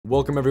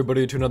Welcome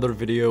everybody to another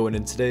video, and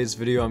in today's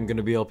video I'm going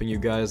to be helping you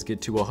guys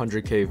get to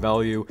 100k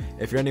value.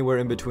 If you're anywhere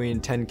in between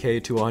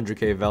 10k to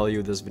 100k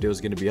value, this video is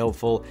going to be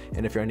helpful,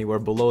 and if you're anywhere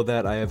below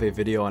that, I have a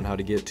video on how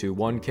to get to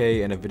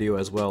 1k and a video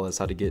as well as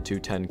how to get to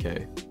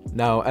 10k.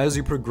 Now, as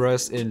you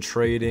progress in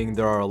trading,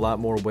 there are a lot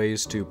more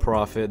ways to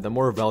profit. The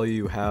more value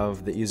you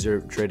have, the easier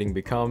trading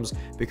becomes,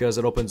 because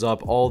it opens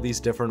up all these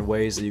different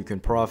ways that you can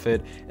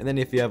profit. And then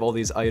if you have all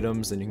these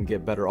items, then you can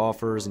get better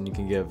offers and you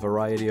can get a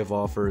variety of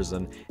offers,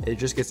 and it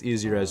just gets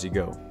easier as you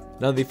go.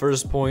 Now, the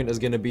first point is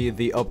going to be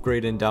the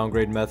upgrade and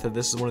downgrade method.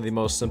 This is one of the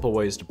most simple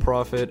ways to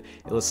profit.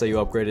 Let's say you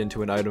upgrade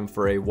into an item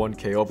for a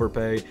 1k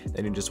overpay,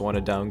 then you just want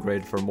to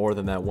downgrade for more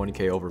than that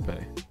 1k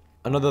overpay.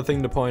 Another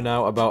thing to point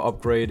out about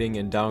upgrading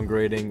and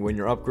downgrading: when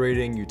you're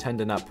upgrading, you tend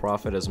to not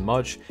profit as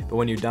much, but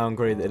when you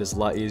downgrade, it is a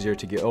lot easier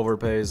to get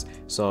overpays.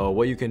 So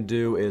what you can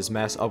do is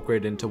mass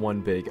upgrade into one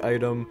big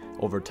item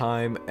over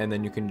time, and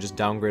then you can just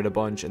downgrade a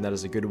bunch, and that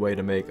is a good way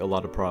to make a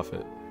lot of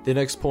profit. The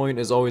next point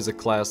is always a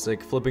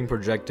classic. Flipping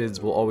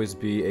projecteds will always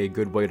be a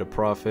good way to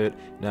profit.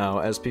 Now,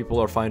 as people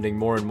are finding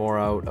more and more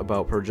out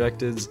about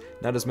projecteds,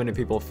 not as many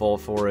people fall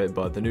for it,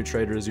 but the new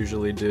traders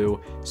usually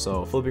do.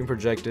 So flipping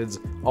projecteds,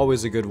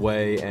 always a good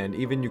way, and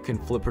even you can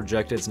flip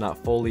projecteds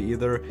not fully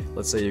either.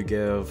 Let's say you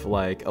give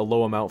like a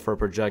low amount for a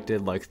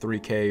projected, like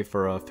 3k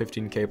for a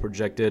 15k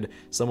projected.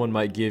 Someone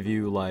might give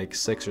you like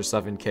 6 or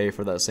 7k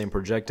for that same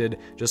projected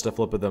just to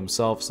flip it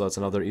themselves, so that's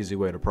another easy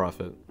way to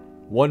profit.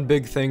 One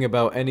big thing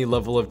about any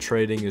level of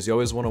trading is you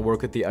always want to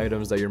work with the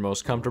items that you're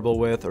most comfortable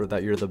with, or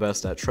that you're the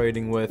best at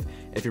trading with.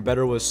 If you're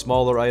better with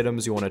smaller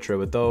items, you want to trade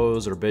with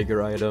those, or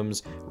bigger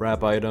items,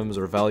 wrap items,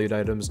 or valued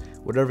items.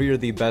 Whatever you're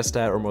the best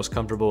at or most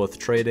comfortable with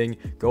trading,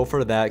 go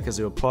for that, because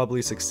you'll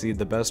probably succeed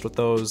the best with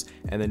those,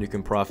 and then you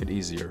can profit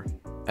easier.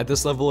 At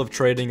this level of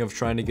trading of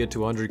trying to get to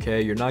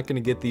 100k, you're not going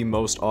to get the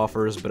most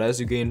offers, but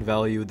as you gain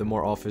value, the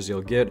more offers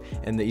you'll get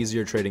and the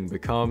easier trading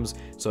becomes.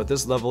 So at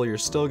this level, you're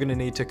still going to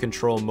need to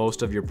control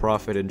most of your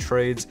profit in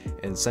trades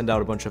and send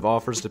out a bunch of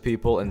offers to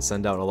people and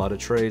send out a lot of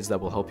trades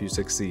that will help you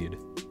succeed.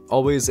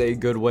 Always a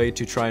good way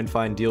to try and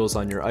find deals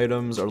on your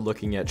items or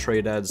looking at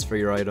trade ads for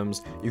your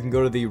items. You can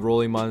go to the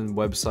Rollimon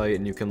website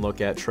and you can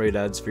look at trade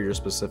ads for your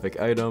specific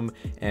item,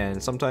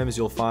 and sometimes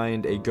you'll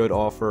find a good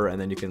offer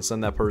and then you can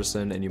send that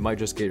person and you might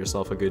just get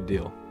yourself a good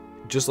deal.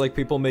 Just like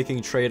people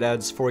making trade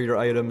ads for your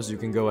items, you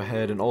can go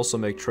ahead and also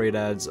make trade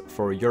ads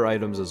for your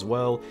items as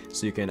well,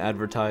 so you can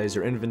advertise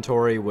your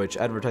inventory, which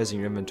advertising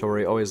your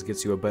inventory always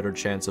gets you a better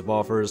chance of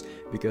offers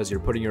because you're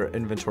putting your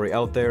inventory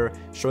out there,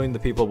 showing the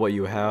people what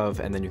you have,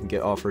 and then you can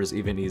get offers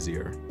even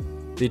easier.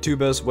 The two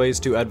best ways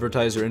to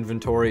advertise your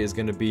inventory is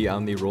going to be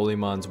on the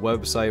Rollimon's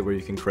website, where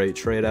you can create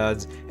trade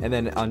ads, and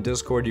then on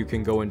Discord you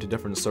can go into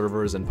different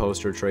servers and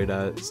post your trade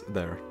ads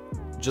there.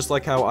 Just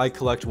like how I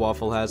collect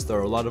waffle hats, there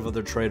are a lot of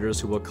other traders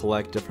who will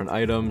collect different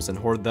items and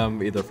hoard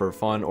them either for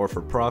fun or for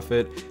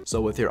profit.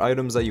 So with your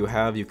items that you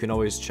have, you can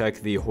always check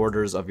the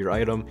hoarders of your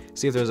item,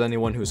 see if there's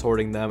anyone who's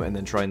hoarding them, and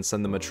then try and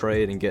send them a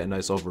trade and get a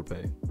nice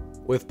overpay.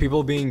 With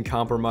people being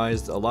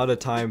compromised, a lot of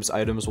times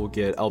items will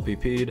get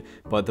LPP'd,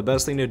 but the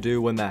best thing to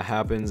do when that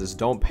happens is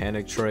don't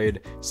panic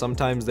trade.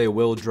 Sometimes they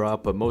will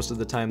drop, but most of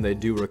the time they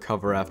do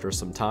recover after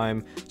some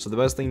time. So the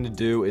best thing to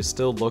do is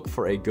still look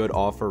for a good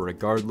offer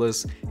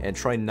regardless, and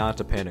try not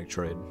to panic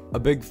trade. A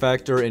big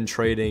factor in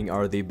trading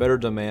are the better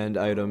demand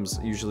items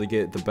usually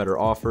get the better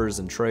offers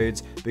and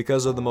trades.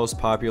 Because they're the most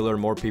popular,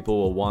 more people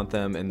will want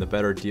them, and the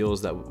better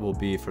deals that will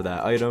be for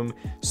that item.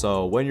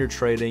 So when you're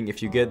trading,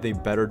 if you get the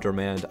better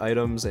demand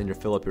items and you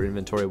fill up your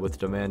inventory with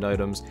demand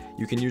items,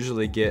 you can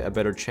usually get a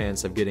better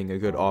chance of getting a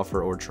good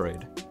offer or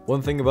trade.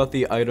 One thing about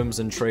the items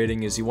in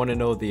trading is you want to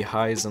know the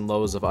highs and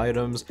lows of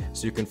items,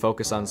 so you can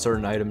focus on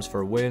certain items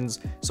for wins.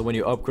 So when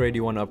you upgrade,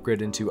 you want to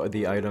upgrade into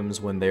the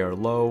items when they are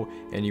low,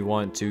 and you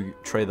want to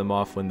trade them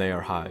off when they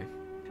are high.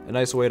 A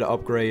nice way to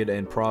upgrade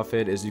and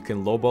profit is you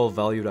can lowball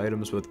valued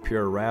items with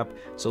pure wrap.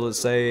 So let's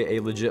say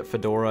a legit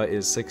fedora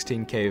is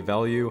 16k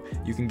value,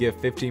 you can give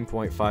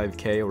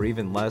 15.5k or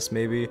even less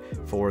maybe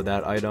for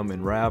that item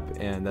in wrap,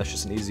 and that's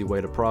just an easy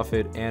way to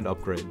profit and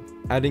upgrade.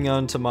 Adding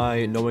on to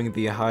my knowing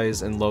the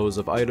highs and lows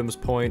of items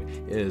point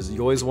is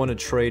you always want to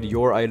trade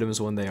your items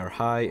when they are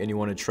high, and you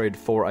want to trade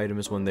for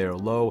items when they are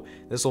low.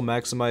 This will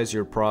maximize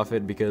your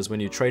profit, because when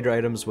you trade your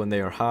items when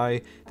they are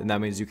high, then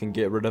that means you can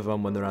get rid of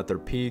them when they're at their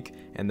peak,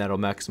 and that'll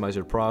maximize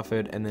your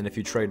profit. And then if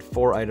you trade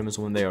for items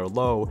when they are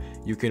low,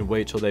 you can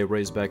wait till they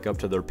raise back up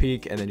to their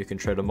peak, and then you can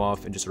trade them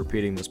off, and just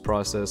repeating this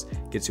process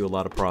gets you a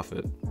lot of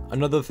profit.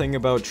 Another thing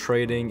about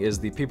trading is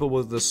the people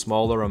with the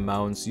smaller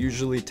amounts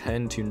usually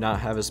tend to not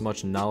have as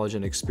much knowledge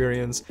and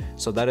experience,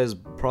 so that is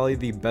probably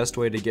the best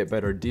way to get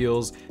better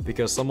deals,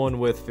 because someone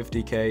with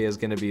 50k is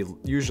going to be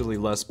usually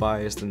less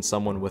biased than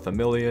someone with a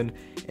million.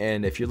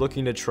 And if you're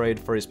looking to trade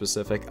for a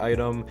specific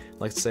item,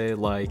 let's say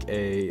like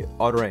a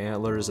otter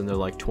antlers and they're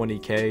like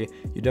 20k,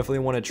 you definitely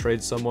want to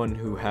trade someone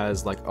who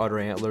has like otter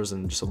antlers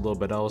and just a little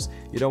bit else.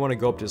 You don't want to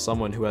go up to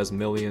someone who has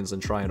millions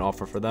and try and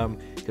offer for them,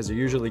 because you're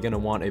usually going to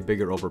want a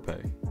bigger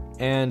overpay.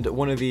 And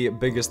one of the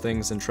biggest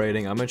things in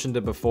trading, I mentioned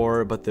it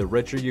before, but the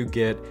richer you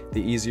get,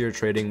 the easier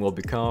trading will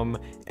become.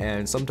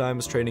 And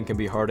sometimes trading can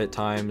be hard at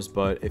times,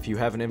 but if you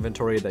have an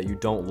inventory that you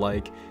don't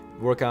like,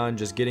 work on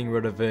just getting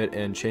rid of it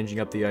and changing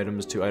up the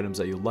items to items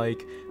that you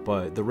like.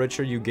 But the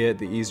richer you get,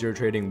 the easier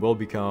trading will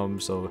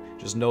become, so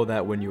just know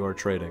that when you are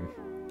trading.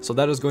 So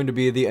that is going to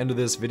be the end of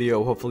this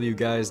video. Hopefully you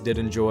guys did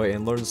enjoy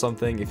and learn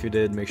something. If you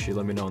did, make sure you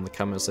let me know in the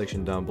comment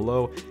section down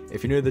below.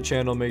 If you're new to the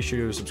channel, make sure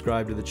you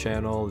subscribe to the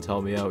channel to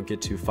help me out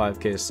get to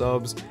 5K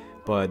subs.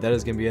 But that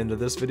is going to be the end of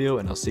this video,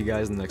 and I'll see you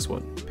guys in the next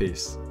one.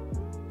 Peace.